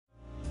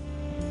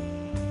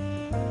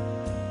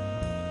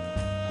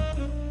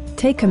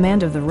Take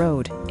command of the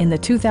road in the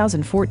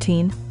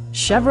 2014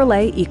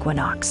 Chevrolet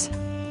Equinox.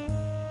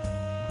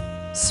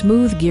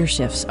 Smooth gear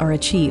shifts are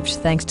achieved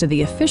thanks to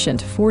the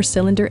efficient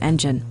 4-cylinder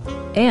engine.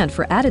 And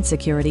for added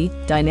security,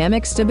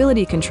 dynamic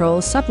stability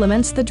control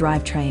supplements the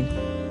drivetrain.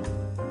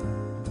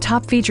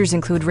 Top features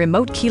include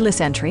remote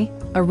keyless entry,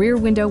 a rear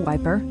window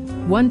wiper,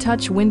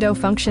 one-touch window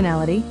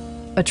functionality,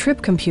 a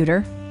trip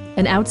computer,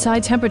 an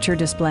outside temperature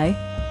display,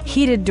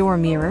 heated door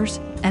mirrors,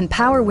 and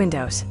power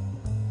windows.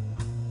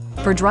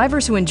 For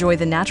drivers who enjoy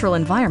the natural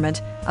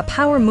environment, a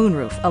power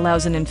moonroof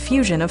allows an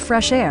infusion of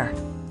fresh air.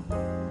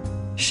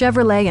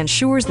 Chevrolet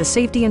ensures the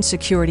safety and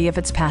security of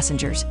its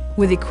passengers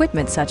with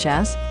equipment such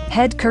as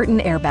head curtain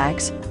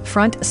airbags,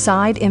 front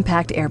side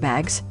impact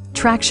airbags,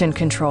 traction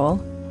control,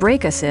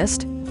 brake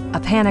assist, a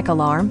panic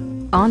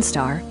alarm,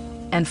 OnStar,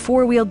 and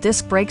 4-wheel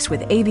disc brakes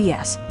with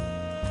ABS.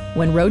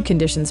 When road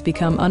conditions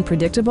become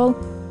unpredictable,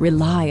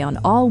 rely on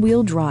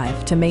all-wheel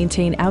drive to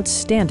maintain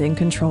outstanding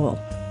control.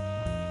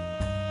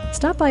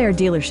 Stop by our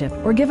dealership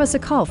or give us a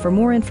call for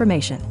more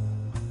information.